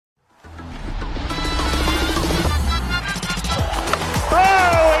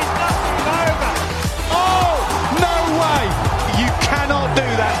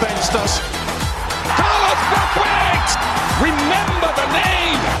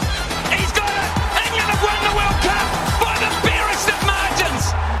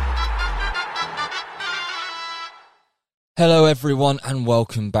Hello everyone and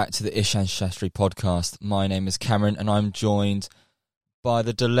welcome back to the Ishan Shastri podcast. My name is Cameron and I'm joined by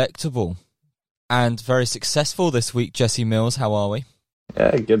the delectable and very successful this week, Jesse Mills. How are we?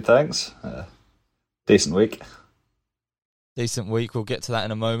 Yeah, good, thanks. Decent week. Decent week, we'll get to that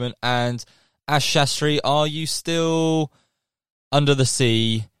in a moment. And Ash Shastri, are you still under the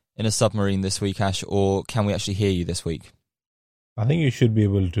sea in a submarine this week, Ash, or can we actually hear you this week? I think you should be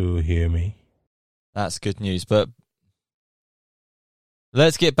able to hear me. That's good news, but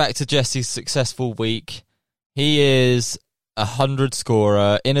let's get back to Jesse's successful week. He is a 100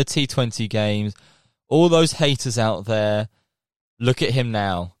 scorer in a T20 game. All those haters out there, look at him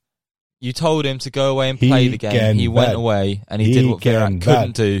now. You told him to go away and play the game. He went away and he did what Virat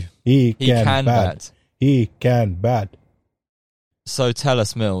couldn't do. He can bat. He can bat. So tell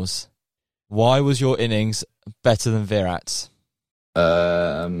us, Mills, why was your innings better than Virat's?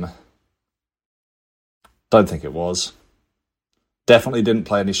 Don't think it was. Definitely didn't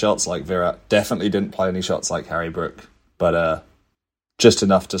play any shots like Virat. Definitely didn't play any shots like Harry Brook. But just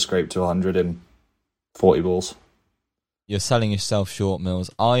enough to scrape to 100 in 40 balls. You're selling yourself short, Mills.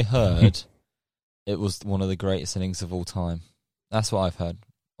 I heard it was one of the greatest innings of all time. That's what I've heard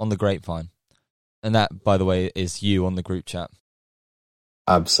on the grapevine. And that, by the way, is you on the group chat.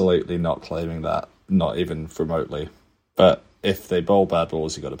 Absolutely not claiming that. Not even remotely. But if they bowl bad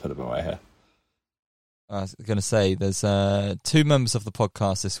balls, you've got to put them away here. I was going to say, there's two members of the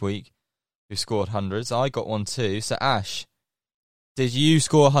podcast this week who scored hundreds. I got one too. So, Ash, did you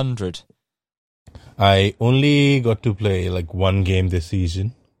score 100? I only got to play like one game this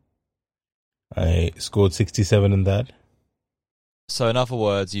season. I scored 67 in that. So, in other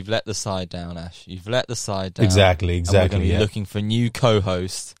words, you've let the side down, Ash. You've let the side down. Exactly. And we're going to be looking for new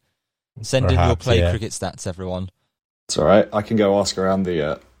co-hosts. Send in your cricket stats, everyone. It's all right. I can go ask around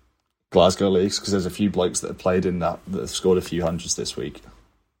the Glasgow leagues because there's a few blokes that have played in that have scored a few hundreds this week.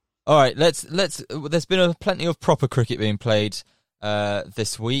 All right, let's. There's been plenty of proper cricket being played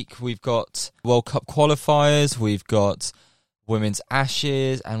this week. We've got World Cup qualifiers, we've got Women's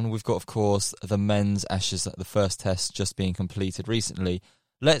Ashes, and we've got, of course, the Men's Ashes, the first test just being completed recently.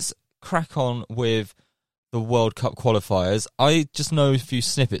 Let's crack on with the World Cup qualifiers. I just know a few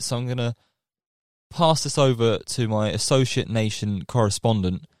snippets, so I'm going to pass this over to my Associate Nation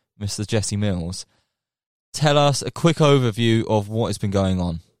correspondent, Mr. Jesse Mills. Tell us a quick overview of what has been going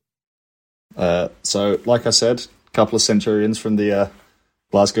on. So, like I said, a couple of Centurions from the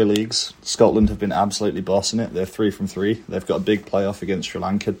Glasgow leagues. Scotland have been absolutely bossing it. They're 3 from 3. They've got a big playoff against Sri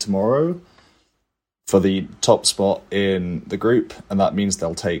Lanka tomorrow for the top spot in the group, and that means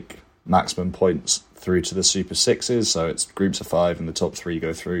they'll take maximum points through to the Super Sixes. So it's groups of 5 and the top 3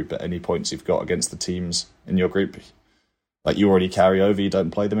 go through, but any points you've got against the teams in your group like you already carry over, you don't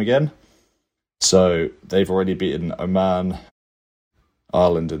play them again. So they've already beaten Oman,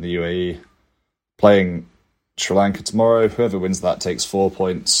 Ireland and the UAE. Playing Sri Lanka tomorrow. Whoever wins that takes 4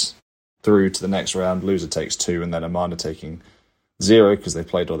 points through to the next round. Loser takes 2, and then Oman are taking 0 because they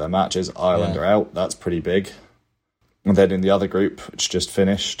played all their matches. Ireland are out. That's pretty big. And then in the other group, which just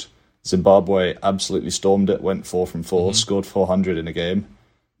finished, Zimbabwe absolutely stormed it, went 4 from 4, scored 400 in a game.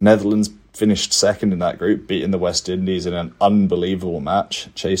 Netherlands finished second in that group, beating the West Indies in an unbelievable match,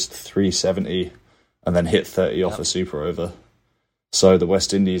 chased 370 and then hit 30 off a super over. So the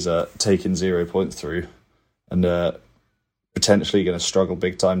West Indies are taking 0 points through and potentially going to struggle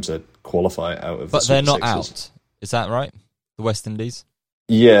big time to qualify out of the Super Sixes. But they're not out, is that right? The West Indies?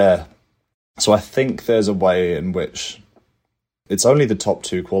 Yeah. So I think there's a way in which it's only the top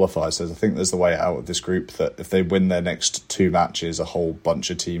 2 qualifiers. So I think there's the way out of this group that if they win their next 2 matches, a whole bunch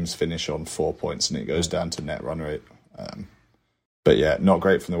of teams finish on 4 points and it goes down to net run rate. But yeah, not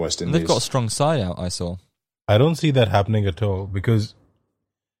great from the West Indies. And they've got a strong side out, I saw. I don't see that happening at all because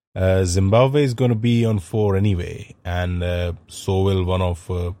Zimbabwe is going to be on 4 anyway, and so will one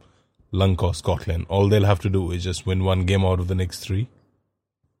of Lanka or Scotland. All they'll have to do is just win 1 game out of the next 3.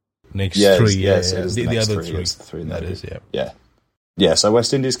 The other 3. It's the 3 that is, Yeah, so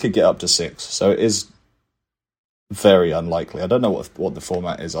West Indies could get up to 6. So it is very unlikely. I don't know what the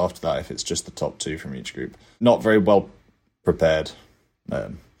format is after that, if it's just the top 2 from each group. Not very well prepared.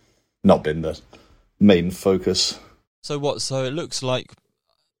 Not been the main focus. So it looks like,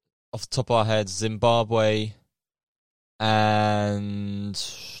 off the top of our heads, Zimbabwe and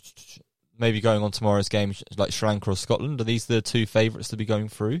maybe going on tomorrow's game, like Sri Lanka or Scotland. Are these the 2 favourites to be going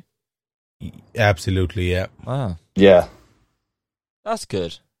through? Absolutely, yeah. Wow. Yeah. That's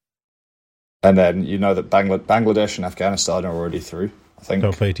good. And then you know that Bangladesh and Afghanistan are already through. I think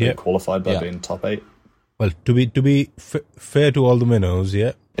top 8, yeah. Qualified by being top 8. Well, to be fair to all the minnows,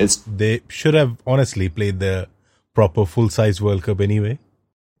 yeah, they should have honestly played the proper full-size World Cup anyway.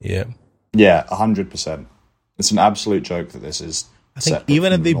 Yeah. Yeah, 100%. It's an absolute joke that this is. I think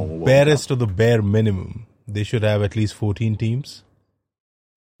even at the barest or the bare minimum, they should have at least 14 teams.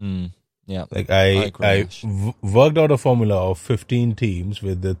 Yeah. Like I worked out a formula of 15 teams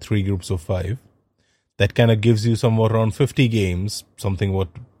with the 3 groups of 5. That kind of gives you somewhat around 50 games, something what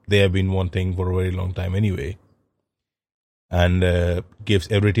they have been wanting for a very long time anyway. And gives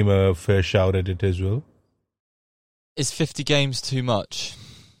every team a fair shout at it as well. Is 50 games too much?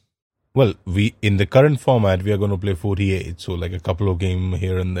 Well, in the current format, we are going to play 48. So like a couple of games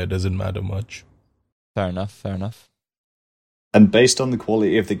here and there doesn't matter much. Fair enough. And based on the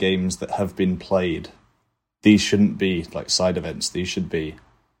quality of the games that have been played, these shouldn't be like side events. These should be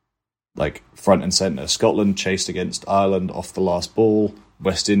like front and centre. Scotland chased against Ireland off the last ball.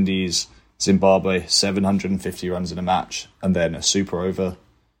 West Indies, Zimbabwe, 750 runs in a match, and then a super over.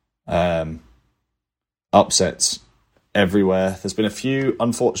 Upsets everywhere. There's been a few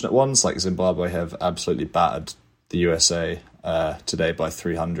unfortunate ones, like Zimbabwe have absolutely battered the USA today by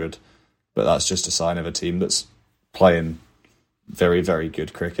 300, but that's just a sign of a team that's playing very, very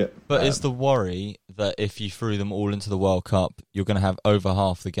good cricket. But is the worry that if you threw them all into the World Cup, you're going to have over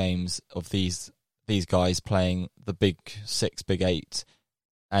half the games of these guys playing the big 6, big 8,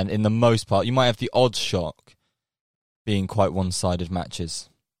 and in the most part, you might have the odd shock being quite one-sided matches?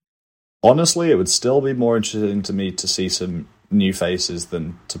 Honestly, it would still be more interesting to me to see some new faces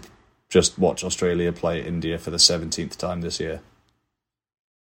than to just watch Australia play India for the 17th time this year.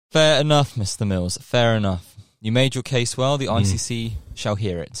 Fair enough, Mr. Mills. Fair enough. You made your case well. The ICC shall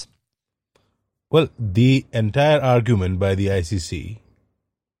hear it. Well, the entire argument by the ICC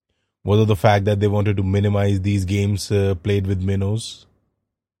was the fact that they wanted to minimize these games played with minnows.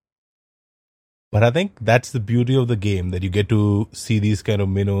 But I think that's the beauty of the game, that you get to see these kind of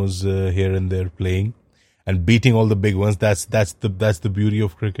minnows here and there playing and beating all the big ones. That's the beauty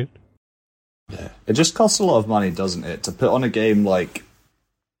of cricket. Yeah. It just costs a lot of money, doesn't it, to put on a game like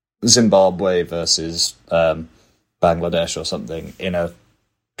Zimbabwe versus Bangladesh or something in a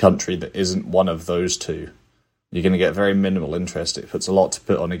country that isn't one of those two. You're going to get very minimal interest. It puts a lot to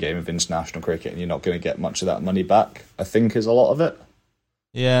put on a game of international cricket, and you're not going to get much of that money back, I think, is a lot of it.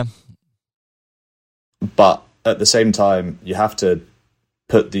 Yeah. But at the same time, you have to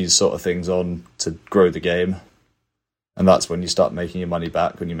put these sort of things on to grow the game. And that's when you start making your money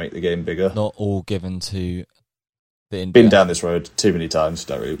back, when you make the game bigger. Not all given to the India. Been down this road too many times,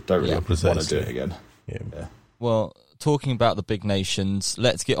 don't really want to do it again. Yeah. Well, talking about the big nations,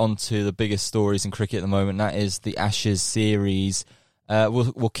 let's get on to the biggest stories in cricket at the moment. That is the Ashes series.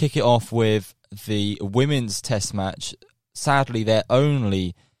 We'll kick it off with the women's test match. Sadly, their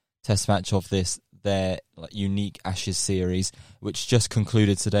only test match of their unique Ashes series, which just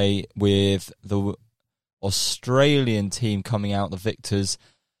concluded today with the Australian team coming out the victors.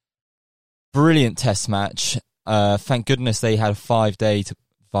 Brilliant test match. Thank goodness they had a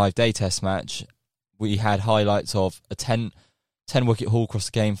 5-day test match. We had highlights of a 10 wicket haul across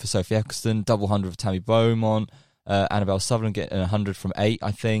the game for Sophie Eccleston, double 100 for Tammy Beaumont, Annabelle Sutherland getting 100 from 8,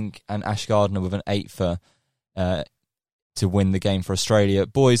 I think, and Ash Gardner with an 8 for to win the game for Australia.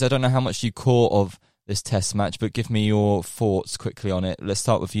 Boys, I don't know how much you caught of this test match, but give me your thoughts quickly on it. Let's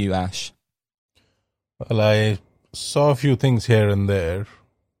start with you, Ash. Well, I saw a few things here and there.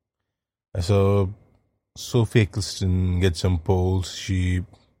 I saw Sophie Eccleston get some poles. She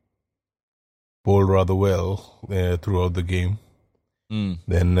bowled rather well throughout the game.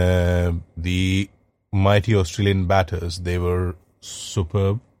 Then the mighty Australian batters, they were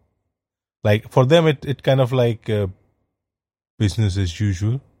superb. Like, for them, it kind of like business as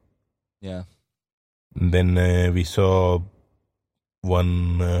usual. Yeah. And then we saw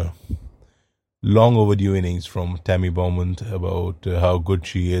one long overdue innings from Tammy Beaumont about how good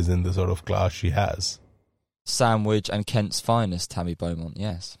she is and the sort of class she has. Sandwich and Kent's finest, Tammy Beaumont,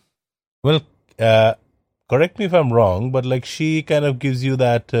 yes. Well, correct me if I'm wrong, but like she kind of gives you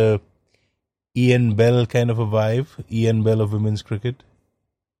that Ian Bell kind of a vibe. Ian Bell of women's cricket.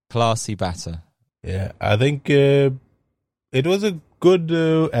 Classy batter. Yeah, I think it was a good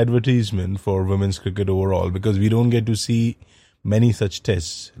advertisement for women's cricket overall, because we don't get to see many such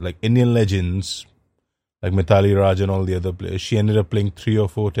tests. Like Indian legends, like Mithali Raj and all the other players, she ended up playing 3 or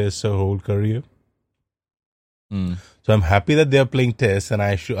 4 tests her whole career. So I'm happy that they're playing tests, and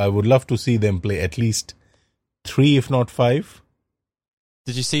I would love to see them play at least 3, if not 5.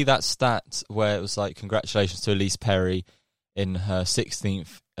 Did you see that stat where it was like, congratulations to Elise Perry in her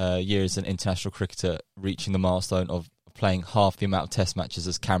 16th year as an international cricketer, reaching the milestone of playing half the amount of test matches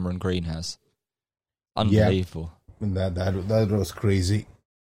as Cameron Green has? Unbelievable. Yeah, that was crazy.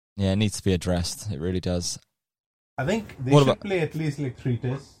 Yeah, it needs to be addressed. It really does. I think they should play at least like 3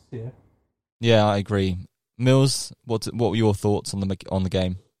 tests. Yeah. Yeah, I agree. Mills, what were your thoughts on the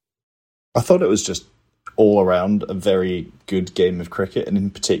game? I thought it was just all around a very good game of cricket, and in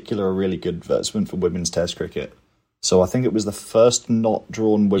particular a really good advertisement for women's Test cricket. So I think it was the first not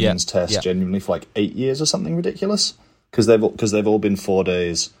drawn women's Test genuinely for like 8 years or something ridiculous, because they've all been 4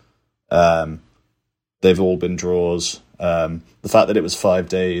 days. They've all been draws. The fact that it was 5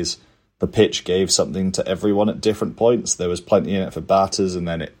 days, the pitch gave something to everyone at different points. There was plenty in it for batters, and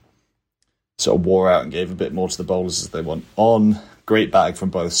then it sort of wore out and gave a bit more to the bowlers as they went on. Great batting from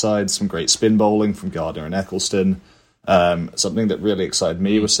both sides, some great spin bowling from Gardner and Eccleston. Something that really excited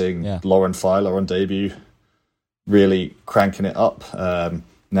me was seeing Lauren Filer on debut, really cranking it up.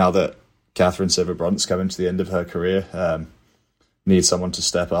 Now that Catherine Sciver-Brunt's coming to the end of her career, needs someone to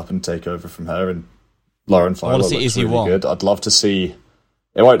step up and take over from her, and Lauren Filer looks really good. I'd love to see,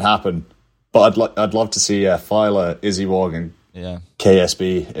 it won't happen, but I'd love to see Filer, Izzy Wong and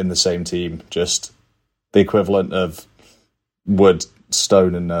KSB in the same team, just the equivalent of Wood,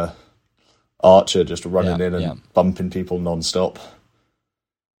 Stone and Archer just running in and bumping people non-stop.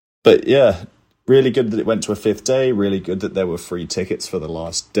 But yeah, really good that it went to a 5th day, really good that there were free tickets for the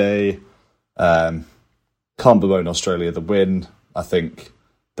last day. Can't bemoan Australia the win. I think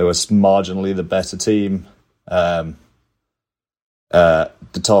they were marginally the better team. The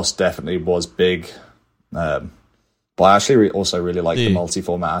toss definitely was big. But I actually also really like the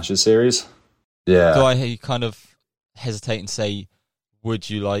multi-format Ashes series. Yeah. Do I kind of hesitate and say, would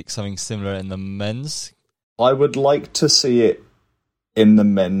you like something similar in the men's? I would like to see it in the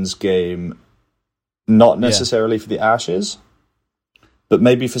men's game, not necessarily for the Ashes, but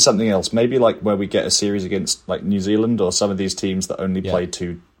maybe for something else. Maybe like where we get a series against like New Zealand or some of these teams that only play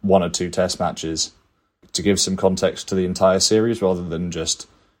 1 or 2 test matches, to give some context to the entire series rather than just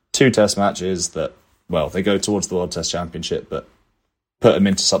 2 test matches that, well, they go towards the World Test Championship, but put them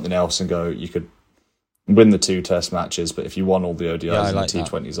into something else and go, you could win the 2 test matches, but if you won all the ODIs and the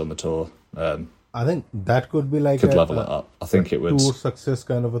T20s on the tour, I think that could be like could level it up. I think it would. Tour success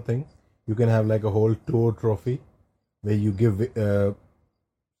kind of a thing. You can have like a whole tour trophy where you give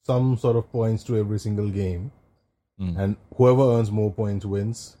some sort of points to every single game, and whoever earns more points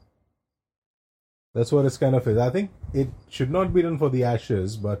wins. That's what it's kind of is. I think it should not be done for the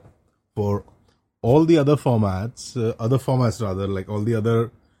Ashes, but for all the other formats, like all the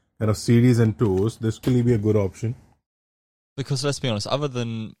other kind of series and tours, this could be a good option. Because let's be honest, other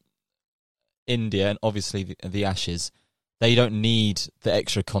than India and obviously the Ashes, they don't need the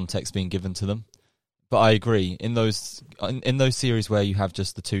extra context being given to them. But I agree, in those series where you have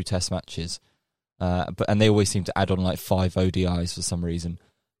just the 2 test matches, and they always seem to add on like 5 ODIs for some reason,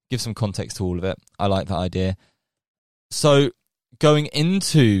 give some context to all of it. I like that idea. So going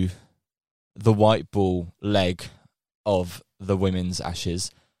into the white ball leg of the women's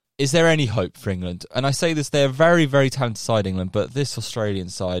Ashes, is there any hope for England? And I say this, they're a very, very talented side, England, but this Australian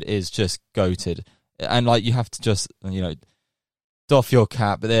side is just goated. And like you have to just, doff your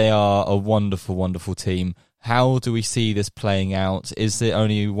cap, but they are a wonderful, wonderful team. How do we see this playing out? Is it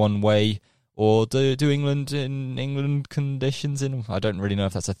only one way, or do England in England conditions, I don't really know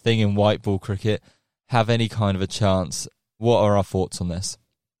if that's a thing in white ball cricket, have any kind of a chance? What are our thoughts on this?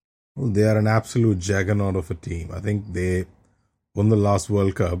 Well, they are an absolute juggernaut of a team. I think they won the last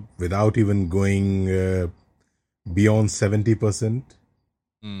World Cup without even going beyond 70%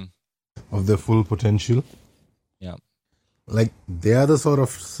 of their full potential. Yeah. Like, they are the sort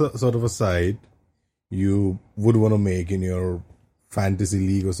of a side you would want to make in your fantasy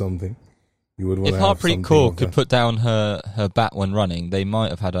league or something. You would want if Harpreet Kaur could put down her bat when running, they might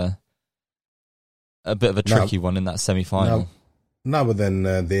have had a bit of a tricky one in that semi-final. No, but then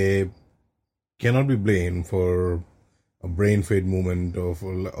they cannot be blamed for a brain fade moment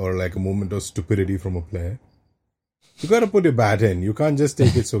or like a moment of stupidity from a player. You got to put your bat in. You can't just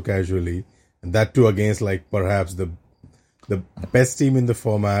take it so casually, and that too against like perhaps the best team in the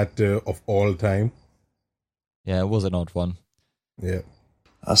format of all time. Yeah, it was an odd one. Yeah.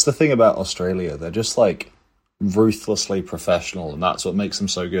 That's the thing about Australia. They're just like ruthlessly professional, and that's what makes them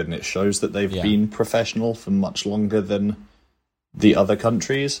so good. And it shows that they've been professional for much longer than the other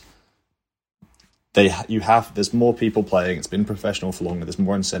countries. There's more people playing. It's been professional for longer. There's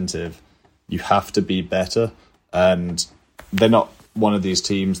more incentive. You have to be better. And they're not one of these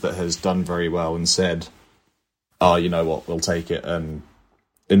teams that has done very well and said, oh, you know what, we'll take it and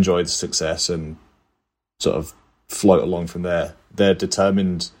enjoy the success and sort of float along from there. They're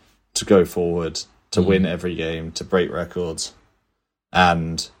determined to go forward, to win every game, to break records.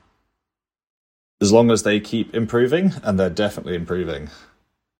 And as long as they keep improving, and they're definitely improving,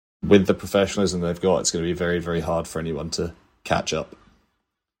 with the professionalism they've got, it's going to be very, very hard for anyone to catch up.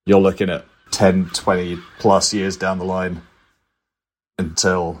 You're looking at 10, 20 plus years down the line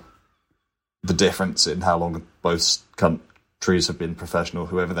until the difference in how long both countries have been professional,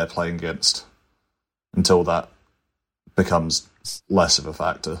 whoever they're playing against, until that becomes less of a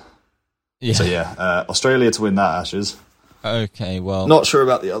factor. Yeah. So Australia to win that Ashes. Okay, well... Not sure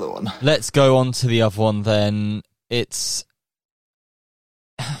about the other one. Let's go on to the other one then. It's...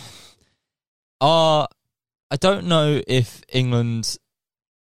 I don't know if England's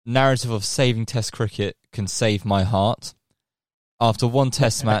narrative of saving Test cricket can save my heart. After one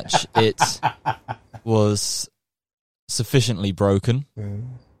Test match, it was sufficiently broken.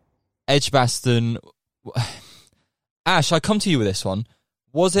 Edgbaston... Ash, I come to you with this one.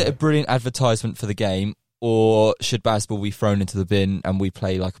 Was it a brilliant advertisement for the game, or should Bazball be thrown into the bin and we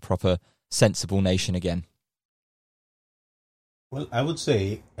play like a proper sensible nation again? Well, I would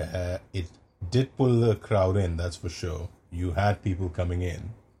say it did pull the crowd in, that's for sure. You had people coming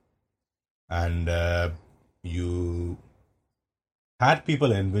in, and you had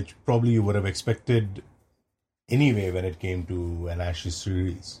people in which probably you would have expected anyway when it came to an Ashes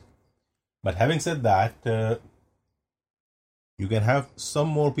series. But having said that, you can have some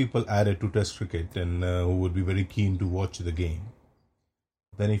more people added to Test cricket and who would be very keen to watch the game.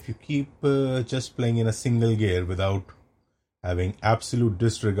 Then if you keep just playing in a single gear without having absolute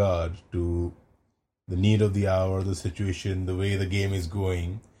disregard to the need of the hour, the situation, the way the game is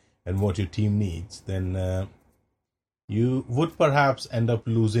going, and what your team needs, then you would perhaps end up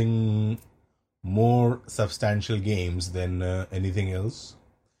losing more substantial games than anything else.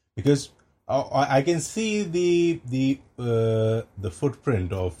 Because I can see the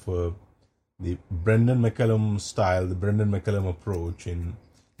footprint of the Brendan McCullum style, the Brendan McCullum approach in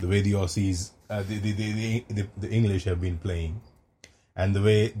the way the Aussies, the English have been playing, and the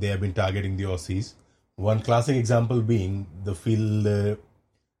way they have been targeting the Aussies. One classic example being the field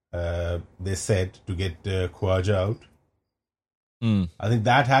they set to get Khawaja out. I think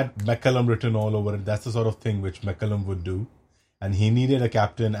that had McCullum written all over it. That's the sort of thing which McCullum would do. And he needed a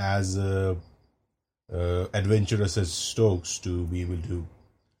captain as adventurous as Stokes to be able to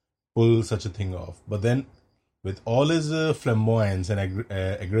pull such a thing off. But then, with all his flamboyance and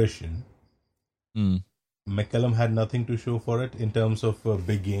aggression, McCullum had nothing to show for it in terms of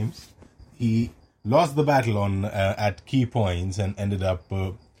big games. He lost the battle on at key points and ended up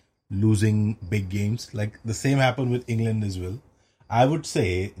losing big games. Like the same happened with England as well. I would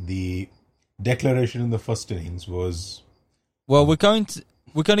say the declaration in the first innings was... Well, we're going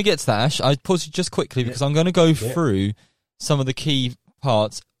to get to that, Ash. I pause you just quickly because I'm going to go through some of the key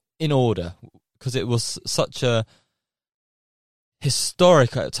parts in order because it was such a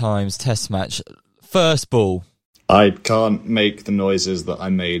historic at times Test match. First ball. I can't make the noises that I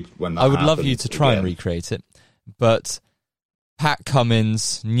made when that happened. I would love you to try and recreate it, but Pat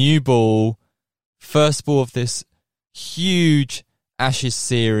Cummins, new ball, first ball of this huge Ashes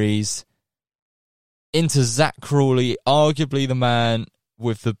series. Into Zach Crawley, arguably the man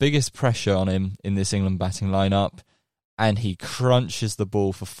with the biggest pressure on him in this England batting lineup, and he crunches the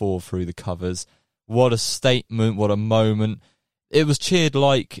ball for 4 through the covers. What a statement, what a moment. It was cheered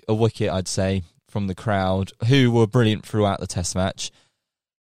like a wicket, I'd say, from the crowd, who were brilliant throughout the Test match.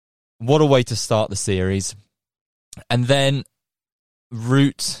 What a way to start the series. And then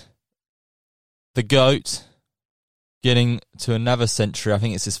Root, the GOAT, getting to another century. I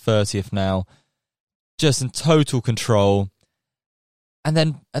think it's his 30th now. Just in total control. And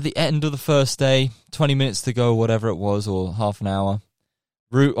then at the end of the first day, 20 minutes to go, whatever it was, or half an hour,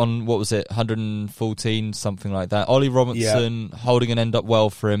 Root on, 114, something like that. Ollie Robinson holding an end up well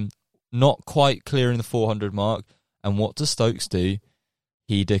for him, not quite clearing the 400 mark. And what does Stokes do?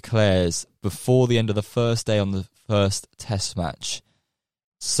 He declares before the end of the first day on the first Test match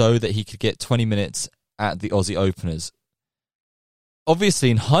so that he could get 20 minutes at the Aussie openers.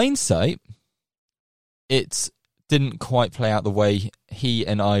 Obviously, in hindsight, it didn't quite play out the way he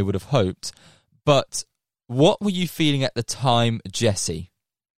and I would have hoped. But what were you feeling at the time, Jesse?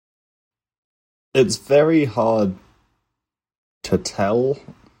 It's very hard to tell.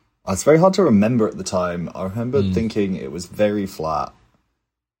 It's very hard to remember at the time. I remember thinking it was very flat.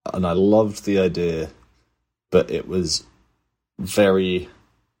 And I loved the idea. But it was very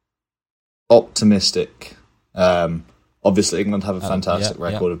optimistic. Obviously, England have a fantastic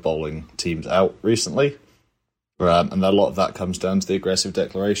record of bowling teams out recently. And a lot of that comes down to the aggressive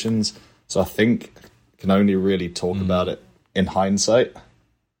declarations. So I think I can only really talk about it in hindsight.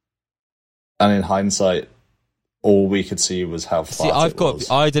 And in hindsight, all we could see was how flat it was.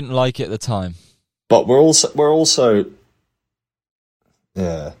 I didn't like it at the time. But we're also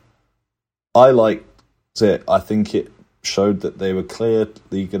I liked it. I think it showed that they were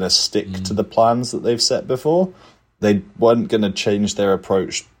clearly going to stick to the plans that they've set before. They weren't going to change their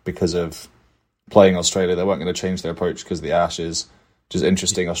approach because of playing Australia. They weren't going to change their approach because of the Ashes, which is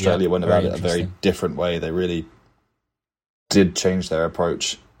interesting. Australia went about it a very different way. They really did change their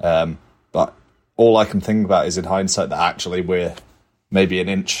approach. But all I can think about is in hindsight that actually we're maybe an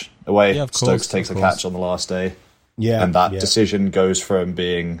inch away. Yeah, of course, Stokes takes a catch on the last day. Yeah, and that decision goes from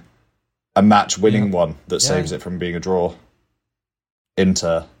being a match-winning one that saves it from being a draw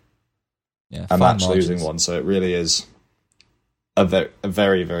into a match-losing one. So it really is a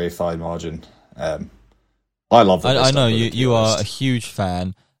very, very fine margin. I love that. I know you are a huge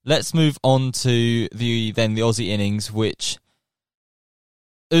fan. Let's move on to the Aussie innings, which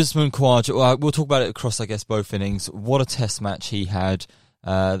Usman Khawaja, we'll talk about it across, I guess, both innings. What a test match he had.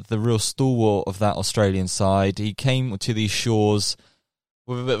 The real stalwart of that Australian side. He came to these shores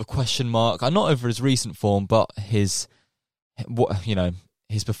with a bit of a question mark. Not over his recent form, but his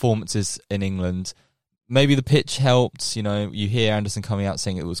performances in England. Maybe the pitch helped. You hear Anderson coming out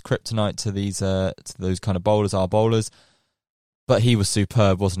saying it was kryptonite to those kind of bowlers, our bowlers. But he was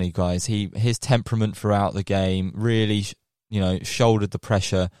superb, wasn't he, guys? His temperament throughout the game really, shouldered the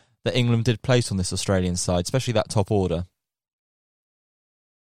pressure that England did place on this Australian side, especially that top order.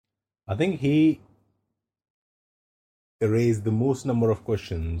 I think he raised the most number of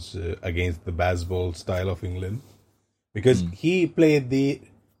questions against the baseball style of England, because he played the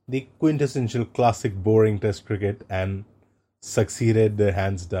quintessential classic boring test cricket and succeeded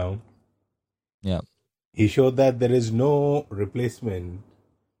hands down. Yeah. He showed that there is no replacement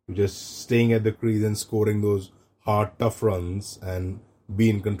to just staying at the crease and scoring those hard, tough runs and be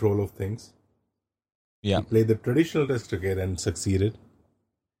in control of things. Yeah. He played the traditional test cricket and succeeded.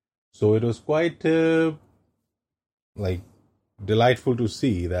 So it was quite delightful to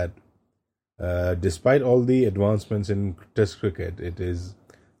see that despite all the advancements in test cricket, it is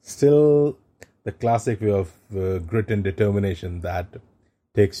still the classic way of grit and determination that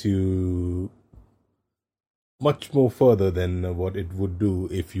takes you much more further than what it would do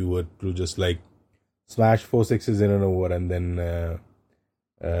if you were to just smash 4 sixes in an over and then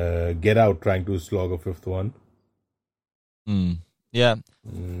get out trying to slog a fifth one. Yeah.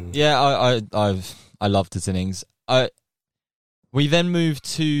 I loved his innings. We then moved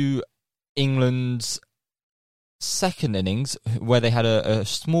to England's second innings, where they had a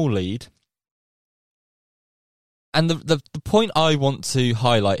small lead. And the point I want to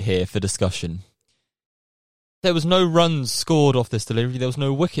highlight here for discussion: there was no runs scored off this delivery. There was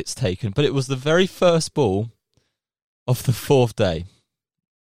no wickets taken, but it was the very first ball of the fourth day,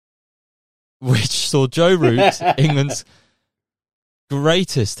 which saw Joe Root, England's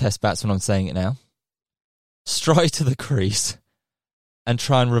greatest test batsman, I'm saying it now, stride to the crease and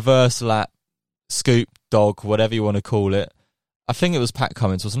try and reverse lap, scoop, dog, whatever you want to call it. I think it was Pat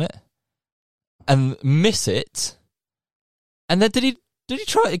Cummins, wasn't it? And miss it. And then did he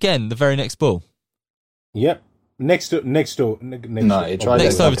try it again the very next ball? Yep. Next over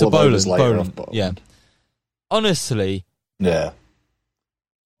to Boland. Yeah. Honestly. Yeah.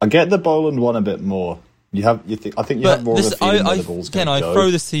 I get the Boland one a bit more. I think you have more of a feeling where the ball's going to go. I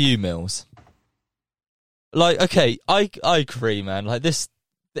throw this to you, Mills. Okay, I agree, man. This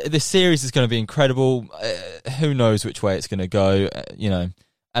series is going to be incredible. Who knows which way it's going to go,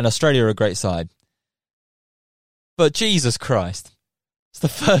 And Australia are a great side. But Jesus Christ. It's the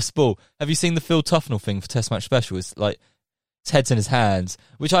first ball. Have you seen the Phil Tufnell thing for Test Match Special? It's his head's in his hands,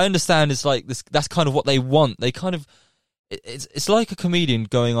 which I understand is this. That's kind of what they want. They kind of, it's like a comedian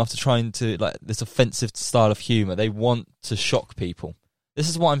going after trying to this offensive style of humour. They want to shock people. This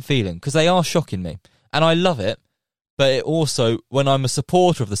is what I'm feeling, because they are shocking me, and I love it. But it also, when I'm a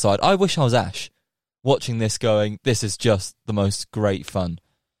supporter of the side, I wish I was Ash, watching this going, this is just the most great fun.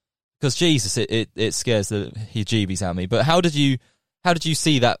 Because Jesus, it scares the heebie-jeebies out of me. But how did you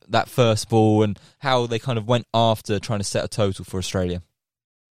see that first ball, and how they kind of went after trying to set a total for Australia?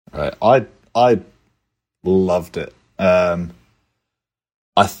 Right, I loved it. I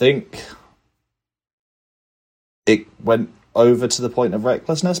think it went over to the point of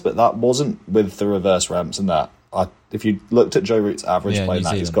recklessness, but that wasn't with the reverse ramps and that. If you looked at Joe Root's average playing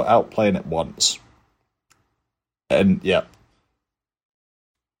that, he's got out playing it once. And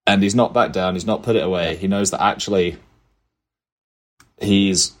and he's not back down, he's not put it away. He knows that actually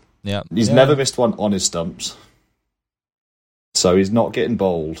he's never missed one on his stumps. So he's not getting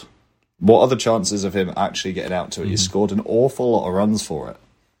bowled. What are the chances of him actually getting out to it? He's scored an awful lot of runs for it.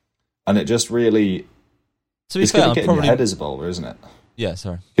 And it just really... It's going to get in your head as a bowler, isn't it? Yeah,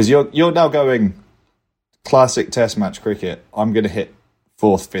 sorry. Because you're now going classic test match cricket. I'm going to hit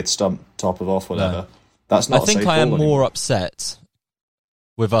fourth, fifth stump, top of off, whatever. No. That's not. I think a safe I am ball more anymore. upset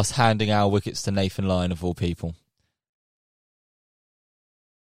with us handing our wickets to Nathan Lyon of all people.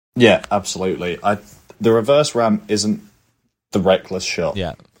 Yeah, absolutely. The reverse ramp isn't the reckless shot.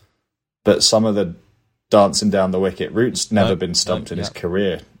 Yeah. But some of the dancing down the wicket, Root's never No, been stumped no, in his yeah.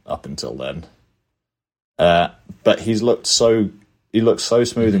 career up until then. But he looked so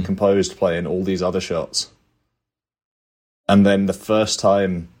smooth and composed playing all these other shots. And then the first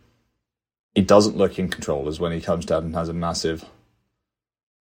time he doesn't look in control is when he comes down and has a massive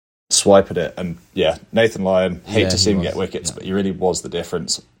swipe at it. And yeah, Nathan Lyon, hate to see him get wickets, but he really was the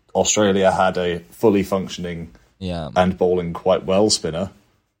difference. Australia had a fully functioning and bowling quite well spinner.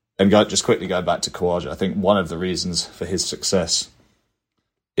 And just quickly going back to Khawaja, I think one of the reasons for his success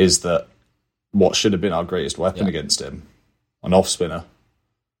is that what should have been our greatest weapon against him, an off spinner.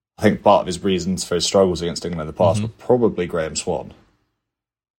 I think part of his reasons for his struggles against England in the past were probably Graham Swan.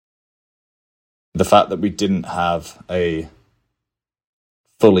 The fact that we didn't have a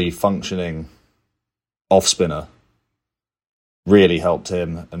fully functioning off spinner really helped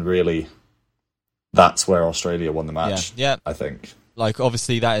him, and really that's where Australia won the match. Yeah. I think. Like,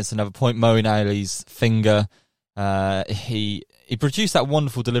 obviously, that is another point. Moeen Ali's finger. He produced that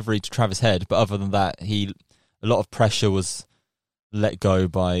wonderful delivery to Travis Head, but other than that, a lot of pressure was let go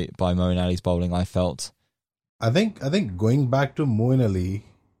by Moeen Ali's bowling, I felt. I think going back to Moeen Ali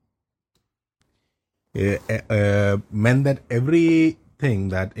meant that everything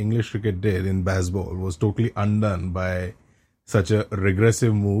that English cricket did in baseball was totally undone by such a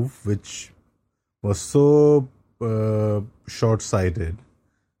regressive move, which was so short-sighted.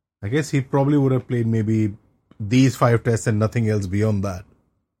 I guess he probably would have played maybe these 5 tests and nothing else beyond that,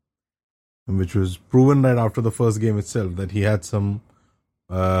 which was proven right after the first game itself that he had some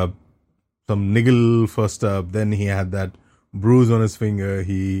niggle first up, then he had that bruise on his finger,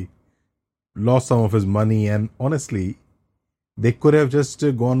 he lost some of his money, and honestly, they could have just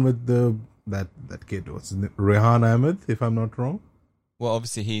gone with that kid, what's his name? Rehan Ahmed, if I'm not wrong. Well,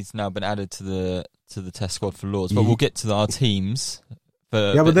 obviously, he's now been added to the Test squad for Lords, but we'll get to our teams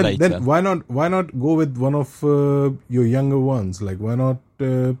for a bit later. Then why not go with one of your younger ones? Like, why not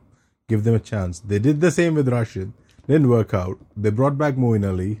give them a chance? They did the same with Rashid. Didn't work out. They brought back Moeen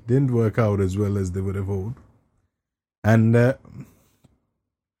Ali. Didn't work out as well as they would have hoped. And to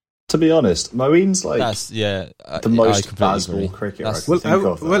be honest, Moeen's like the most baseball cricketer I can think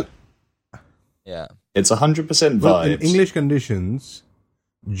of. Well, yeah, it's 100% vibes. Well, in English conditions,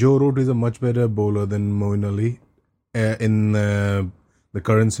 Joe Root is a much better bowler than Moeen Ali in the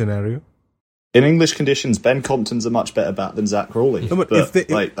current scenario. In English conditions, Ben Compton's a much better bat than Zach Crawley. No, but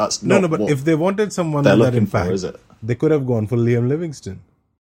if they wanted someone they're with that looking impact, for, is it? They could have gone for Liam Livingston.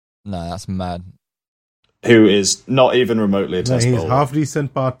 No, that's mad. Who is not even remotely a test He's bowler.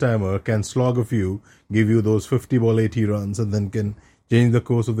 half-decent part-timer, can slog a few, give you those 50-ball 80 runs, and then can change the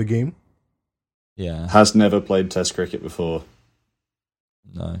course of the game. Yeah. Has never played test cricket before.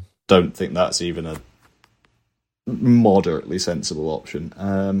 No. Don't think that's even a moderately sensible option.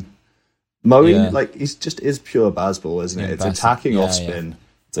 Moeen, he's just is pure baseball, isn't it? It's attacking off spin,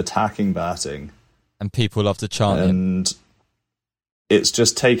 it's attacking batting. And people love to chant and it's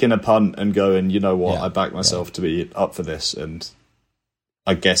just taking a punt and going, you know what, I back myself to be up for this. And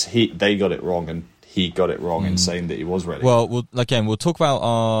I guess they got it wrong, and he got it wrong in saying that he was ready. Well, we'll talk about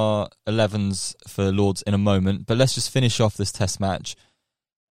our 11s for Lords in a moment, but let's just finish off this test match.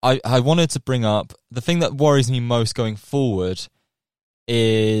 I wanted to bring up the thing that worries me most going forward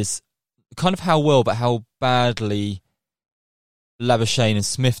is kind of how badly Labuschagne and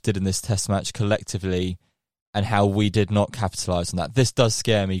Smith did in this test match collectively, and how we did not capitalise on that. This does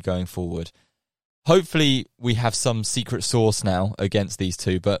scare me going forward. Hopefully we have some secret sauce now against these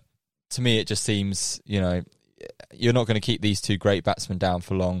two, but to me it just seems, you're not going to keep these two great batsmen down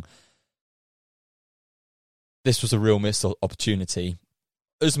for long. This was a real missed opportunity.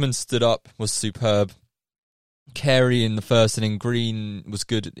 Usman stood up, was superb. Carey in the first inning, Green was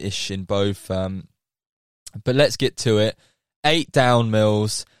good-ish in both. But let's get to it. 8 down,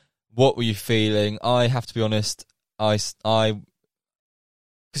 Mills. What were you feeling? I have to be honest, because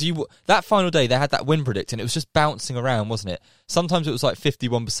that final day they had that win predict and it was just bouncing around, wasn't it? Sometimes it was like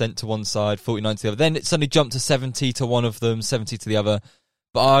 51% to one side, 49% to the other. Then it suddenly jumped to 70 to one of them, 70 to the other.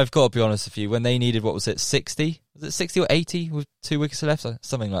 But I've got to be honest with you, when they needed, 60? Was it 60 or 80 with 2 wickets left?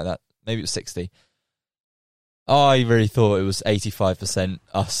 Something like that. Maybe it was 60. I really thought it was 85%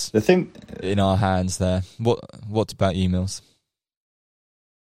 us in our hands there. What about you, Mills?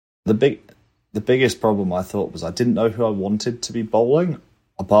 The biggest problem I thought was I didn't know who I wanted to be bowling,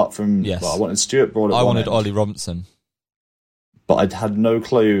 apart from I wanted Stuart Broad at I one wanted end, Ollie Robinson. but I had no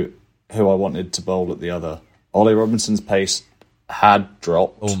clue who I wanted to bowl at the other. Ollie Robinson's pace had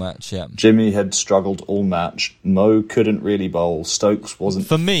dropped. All match, yeah. Jimmy had struggled all match. Mo couldn't really bowl. Stokes wasn't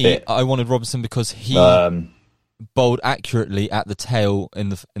For me, fit. I wanted Robinson because he bowled accurately at the tail in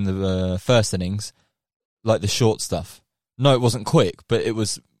the first innings, like the short stuff. No, it wasn't quick, but it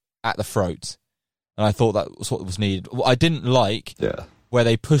was at the throat. And I thought that was what was needed. What I didn't like where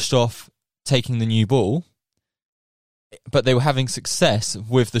they pushed off taking the new ball, but they were having success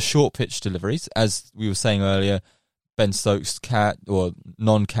with the short pitch deliveries, as we were saying earlier, Ben Stokes catch or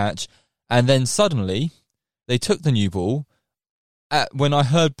non-catch, and then suddenly they took the new ball. When I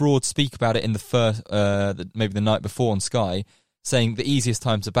heard Broad speak about it in the first, maybe the night before on Sky, saying the easiest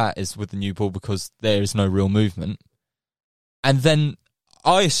time to bat is with the new ball because there is no real movement. And then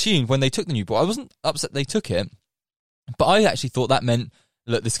I assumed when they took the new ball, I wasn't upset they took it, but I actually thought that meant,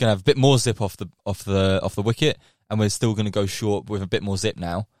 look, this is going to have a bit more zip off the wicket, and we're still going to go short with a bit more zip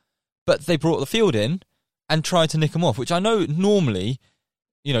now. But they brought the field in and tried to nick them off, which I know normally,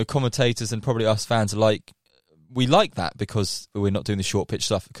 commentators and probably us fans are like, we like that because we're not doing the short pitch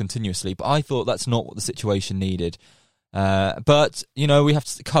stuff continuously. But I thought that's not what the situation needed. But we have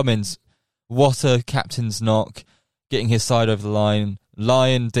to Cummins. What a captain's knock, getting his side over the line.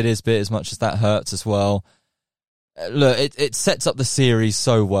 Lyon did his bit as much as that hurts as well. Look, it sets up the series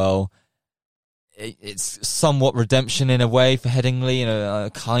so well. It's somewhat redemption in a way for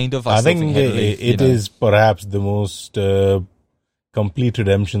Headingley, kind of. I think it is perhaps the most complete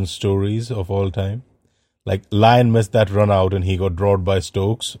redemption stories of all time. Like, Lyon missed that run out and he got drawed by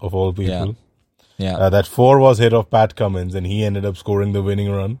Stokes, of all people. Yeah. That 4 was hit off Pat Cummins and he ended up scoring the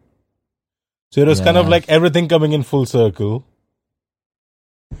winning run. So it was kind of like everything coming in full circle.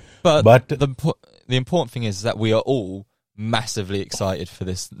 But the important thing is that we are all massively excited for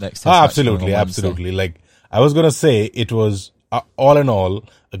this next test. Absolutely. Like, I was going to say, it was, all in all,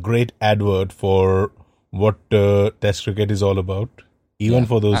 a great advert for what test cricket is all about. Even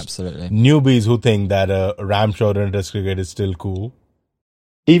for those newbies who think that a ram shot in test cricket is still cool.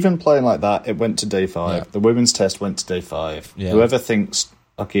 Even playing like that, it went to day 5. Yeah. The women's test went to day 5. Yeah. Whoever thinks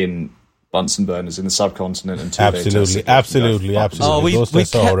fucking Bunsen burners in the subcontinent and 2 Absolutely. Oh, we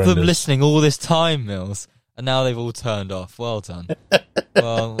kept them listening all this time, Mills, and now they've all turned off. Well done.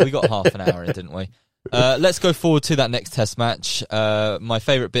 Well, we got half an hour in, didn't we? Let's go forward to that next test match. My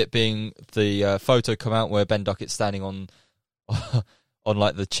favourite bit being the photo come out where Ben Duckett's standing on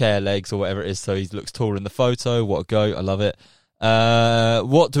like the chair legs or whatever it is, so he looks taller in the photo. What a go. I love it.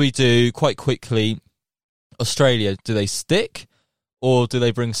 What do we do quite quickly? Australia, do they stick or do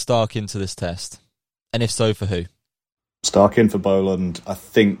they bring Stark into this test? And if so, for who? Stark in for Boland, I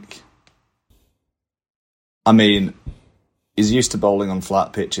think. I mean, he's used to bowling on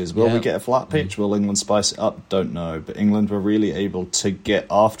flat pitches. Will we get a flat pitch? Will England spice it up? Don't know. But England were really able to get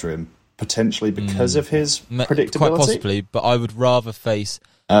after him, potentially because of his predictability. Quite possibly, but I would rather face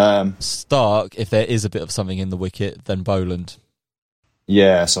Stark, if there is a bit of something in the wicket, than Boland.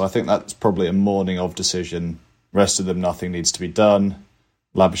 Yeah, so I think that's probably a morning of decision. Rest of them, nothing needs to be done.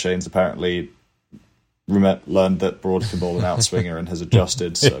 Labuschagne's apparently learned that Broad can bowl an outswinger and has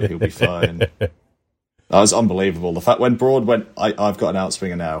adjusted, so he'll be fine. That was unbelievable. The fact when Broad went, I've got an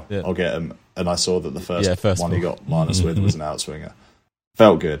outswinger now, I'll get him, and I saw that the first one he got minus with was an outswinger.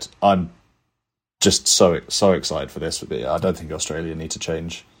 Felt good. I'm just so excited for this. But I don't think Australia need to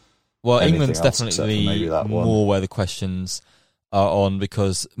change. Well, England's definitely more where the questions are on,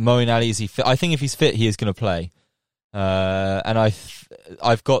 because Moeen Ali, is he fit? I think if he's fit, he is going to play. And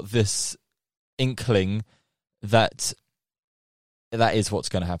I've got this inkling that is what's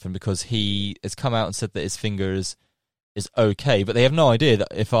going to happen, because he has come out and said that his finger is okay, but they have no idea that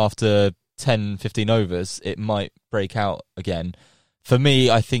if after 10, 15 overs it might break out again. For me,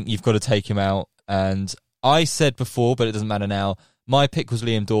 I think you've got to take him out. And I said before, but it doesn't matter now, my pick was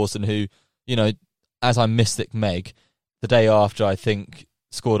Liam Dawson, who, as I Mystic Meg, the day after, I think,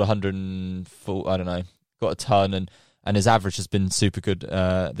 scored 104, I don't know, got a ton, and his average has been super good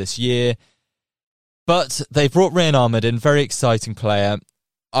this year. But they brought Ryan Ahmed in, very exciting player.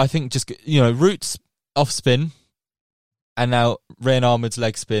 I think just, Root's off spin, and now Ryan Ahmed's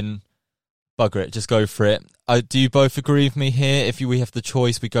leg spin, bugger it, just go for it. Do you both agree with me here? If we have the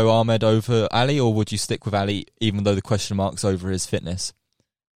choice, we go Ahmed over Ali, or would you stick with Ali, even though the question mark's over his fitness?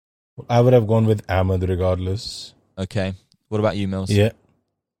 I would have gone with Ahmed regardless. Okay. What about you, Mills? Yeah.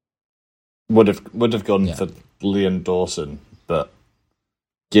 Would have gone for Liam Dawson, but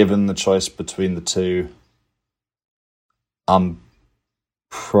given the choice between the two, I'm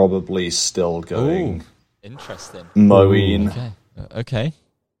probably still going. Ooh, interesting. Moeen. Okay.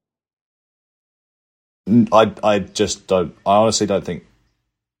 I just don't. I honestly don't think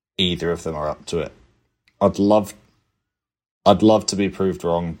either of them are up to it. I'd love to be proved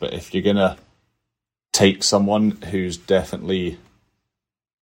wrong, but if you're gonna take someone who's definitely,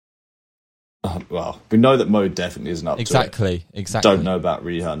 well, we know that Mo definitely isn't up to it. Exactly. Don't know about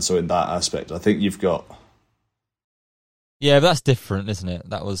Rehan, so in that aspect, I think you've got. Yeah, but that's different, isn't it?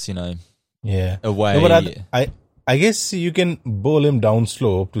 That was, away. No, but I guess you can bowl him down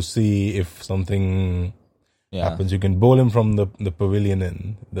slope to see if something happens. You can bowl him from the pavilion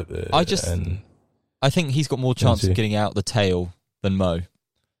in. I think he's got more chance of getting out the tail than Mo.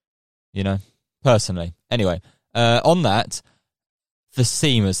 Personally. Anyway, on that, the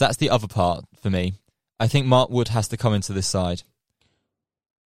seamers, that's the other part for me. I think Mark Wood has to come into this side.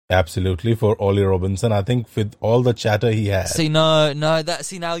 Absolutely, for Ollie Robinson. I think with all the chatter he had.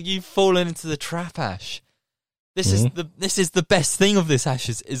 Now you've fallen into the trap, Ash. This is the best thing of this, Ash,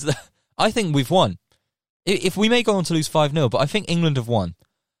 is that I think we've won. If we may go on to lose 5-0, but I think England have won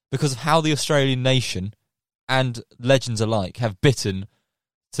because of how the Australian nation and legends alike have bitten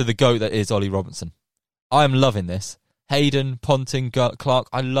to the goat that is Ollie Robinson. I am loving this. Hayden, Ponting, Clark,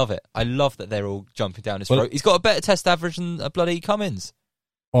 I love it. I love that they're all jumping down his throat. He's got a better test average than bloody Cummins.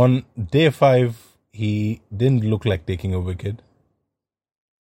 On day 5, he didn't look like taking a wicket.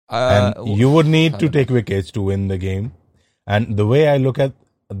 And you would need to take wickets to win the game. And the way I look at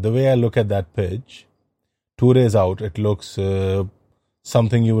that pitch, 2 days out, it looks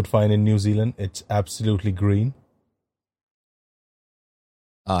something you would find in New Zealand. It's absolutely green.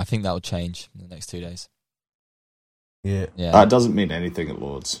 I think that will change in the next 2 days. Yeah. That doesn't mean anything at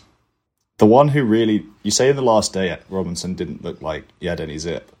Lords. The one who really, you say in the last day, Robinson didn't look like he had any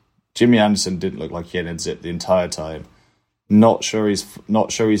zip. Jimmy Anderson didn't look like he had any zip the entire time. Not sure he's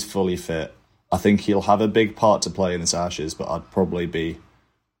fully fit. I think he'll have a big part to play in this Ashes, but I'd probably be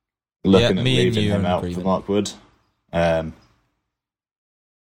looking at leaving him out for Mark Wood. And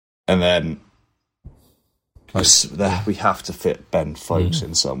then we have to fit Ben Folkes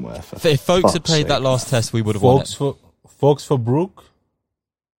in somewhere. If Folkes had played that last test, we would have won it. Folkes for Brooke?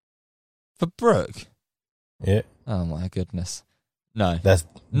 For Brooke? Yeah. Oh my goodness. No. That's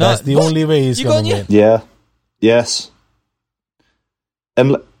the only way he's going to win. Yeah. Yes.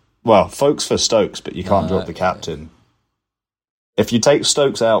 And, Folkes for Stokes, but you can't drop the captain. If you take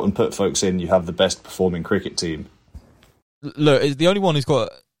Stokes out and put Folkes in, you have the best performing cricket team. Look, the only one who's got...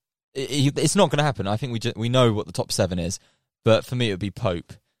 It's not going to happen. I think we know what the top 7 is, but for me it would be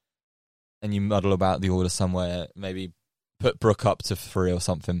Pope. And you muddle about the order somewhere, maybe put Brooke up to 3 or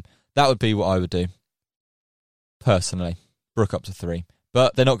something. That would be what I would do. Personally. Brooke up to 3.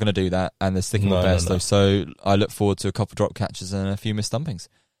 But they're not going to do that, and they're sticking with Bairstow, so I look forward to a couple of drop catches and a few missed stumpings.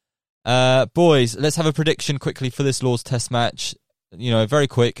 Boys, let's have a prediction quickly for this Lord's Test match. Very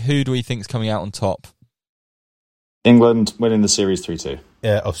quick. Who do we think is coming out on top? England winning the series 3-2.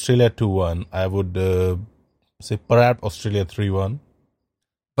 Yeah, Australia 2-1. I would say perhaps Australia 3-1.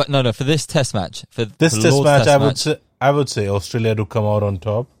 But no, for this Test match. For this Test match, I would say Australia to come out on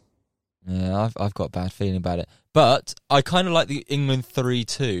top. Yeah, I've got a bad feeling about it. But I kind of like the England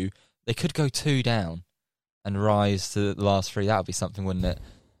 3-2. They could go 2 down and rise to the last 3. That would be something, wouldn't it?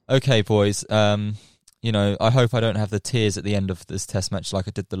 Okay, boys. I hope I don't have the tears at the end of this Test match like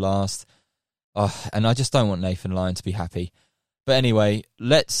I did the last. And I just don't want Nathan Lyon to be happy. But anyway,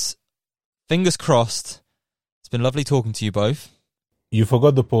 fingers crossed. It's been lovely talking to you both. You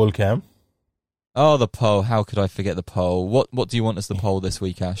forgot the poll, Cam. Oh, the poll. How could I forget the poll? What do you want as the poll this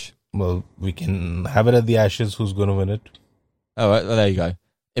week, Ash? Well, we can have it at the Ashes. Who's going to win it? Oh, well, there you go.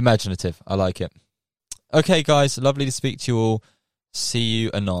 Imaginative. I like it. Okay, guys. Lovely to speak to you all. See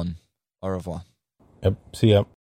you anon. Au revoir. Yep. See ya.